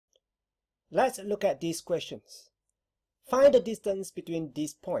Let's look at these questions. Find the distance between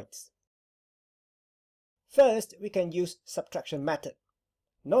these points. First, we can use subtraction method.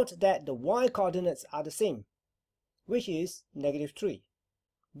 Note that the y coordinates are the same, which is -3.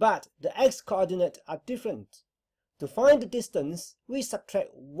 But the x coordinates are different. To find the distance, we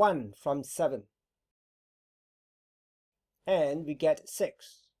subtract 1 from 7. And we get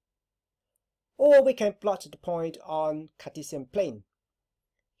 6. Or we can plot the point on Cartesian plane.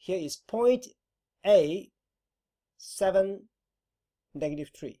 Here is point A, 7,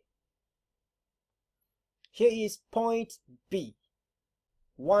 -3. Here is point B,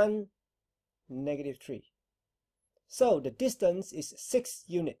 1, -3. So the distance is 6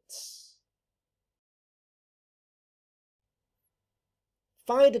 units.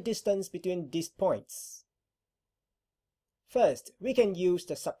 Find the distance between these points. First, we can use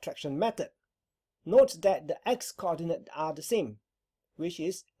the subtraction method. Note that the x coordinates are the same, which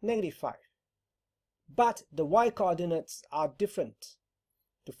is -5. But the y coordinates are different.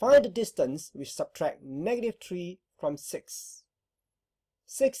 To find the distance, we subtract -3 from 6.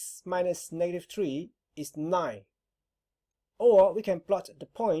 6 minus -3 is 9. Or we can plot the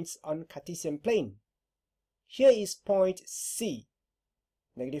points on Cartesian plane. Here is point C,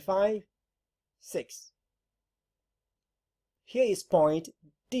 -5, 6. Here is point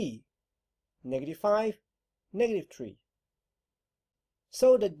D, -5, -3.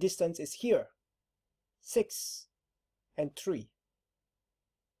 So the distance is here, 6 and 3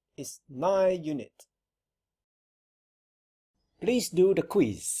 is 9 units. Please do the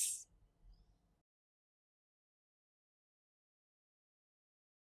quiz.